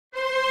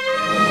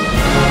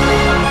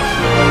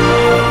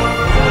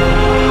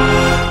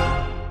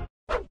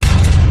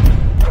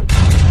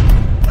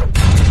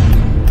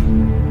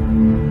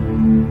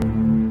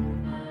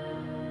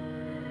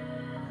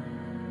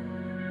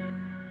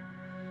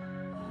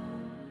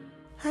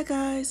Hi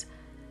guys,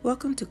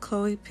 welcome to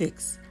Chloe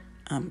Picks.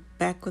 I'm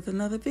back with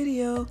another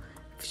video.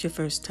 If it's your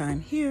first time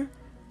here,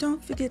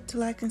 don't forget to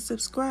like and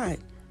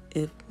subscribe.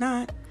 If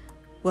not,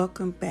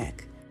 welcome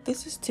back.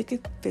 This is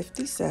ticket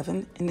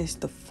 57 and it's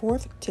the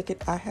fourth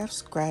ticket I have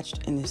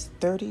scratched in this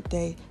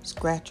 30-day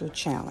scratcher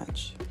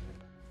challenge.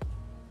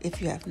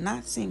 If you have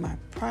not seen my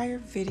prior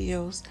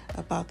videos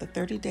about the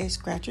 30-day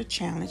scratcher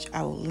challenge,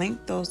 I will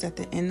link those at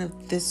the end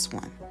of this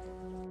one.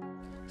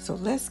 So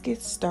let's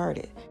get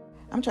started.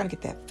 I'm trying to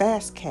get that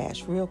fast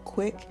cash real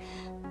quick.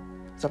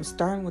 So I'm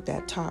starting with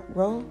that top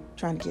row,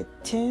 trying to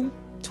get $10,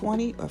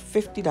 $20, or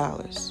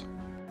 $50.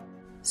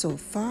 So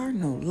far,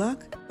 no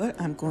luck,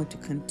 but I'm going to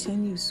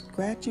continue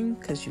scratching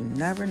because you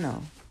never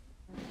know.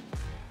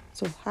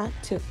 So hot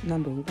tip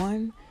number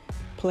 1,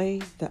 play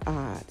the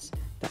odds.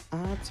 The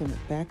odds on the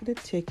back of the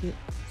ticket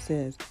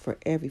says for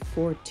every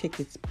 4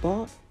 tickets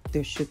bought,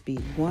 there should be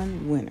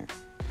 1 winner.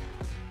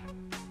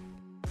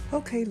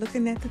 Okay,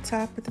 looking at the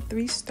top of the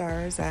 3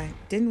 stars, I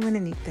didn't win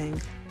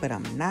anything, but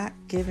I'm not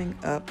giving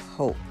up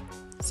hope.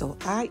 So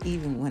I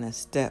even went a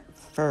step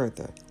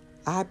further.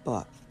 I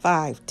bought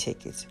 5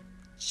 tickets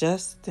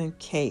just in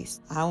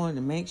case. I wanted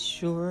to make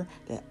sure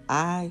that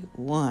I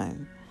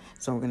won.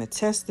 So we're going to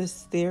test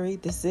this theory.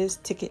 This is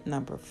ticket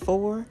number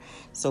 4.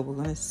 So we're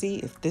going to see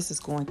if this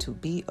is going to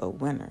be a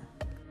winner.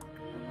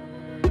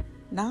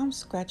 Now I'm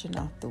scratching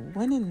off the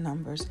winning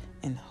numbers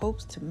in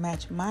hopes to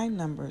match my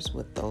numbers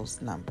with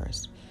those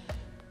numbers.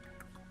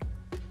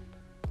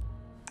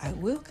 I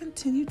will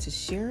continue to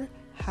share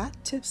hot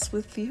tips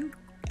with you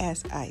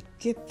as I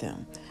get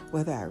them.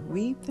 Whether I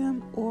read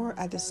them or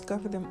I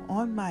discover them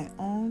on my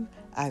own,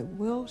 I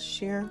will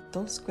share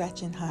those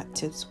scratching hot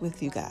tips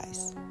with you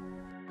guys.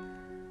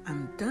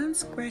 I'm done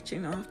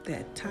scratching off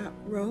that top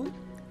row,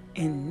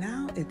 and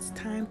now it's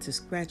time to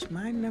scratch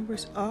my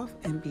numbers off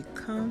and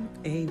become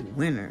a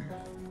winner.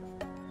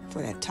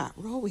 For that top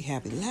row, we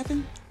have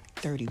 11,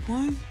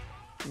 31,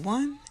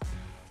 1,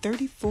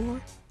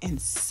 34, and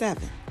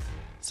 7.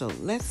 So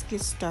let's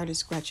get started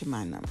scratching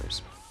my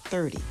numbers.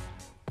 30,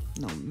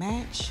 no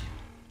match.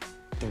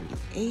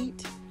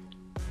 38,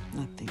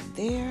 nothing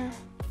there.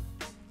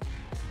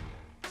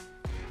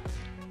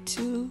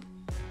 2,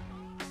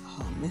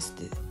 oh, missed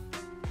it.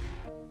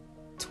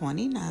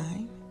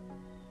 29,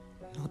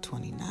 no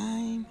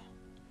 29.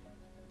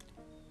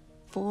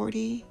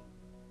 40,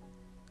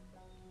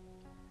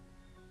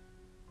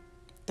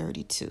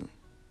 32,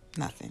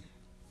 nothing.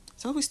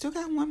 So we still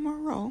got 1 more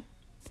row.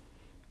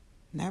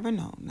 Never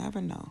know, never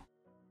know.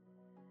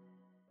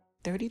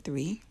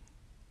 33,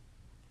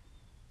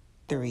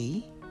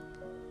 3,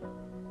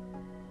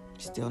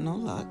 still no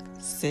luck.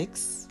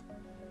 6,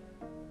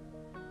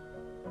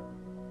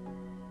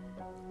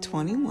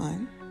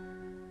 21,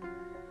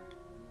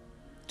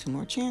 2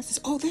 more chances.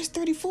 Oh, there's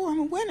 34, I'm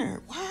a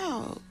winner.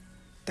 Wow,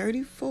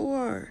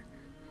 34.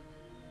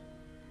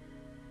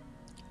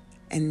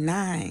 And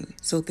 9.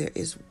 So there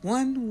is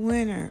 1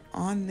 winner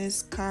on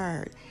this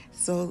card.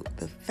 So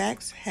the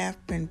facts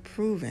have been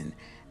proven.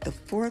 The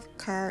 4th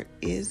card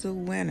is a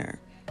winner.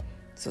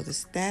 So the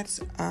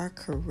stats are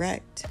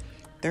correct.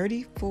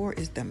 34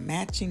 is the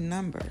matching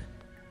number.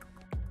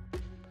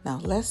 Now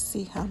let's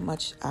see how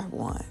much I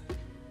won.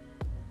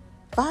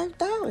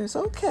 $5.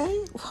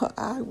 Okay, well,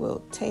 I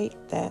will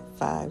take that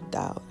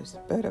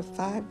 $5. Better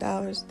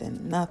 $5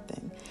 than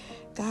nothing.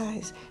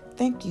 Guys,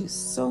 thank you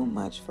so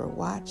much for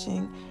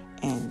watching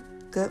and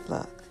good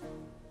luck.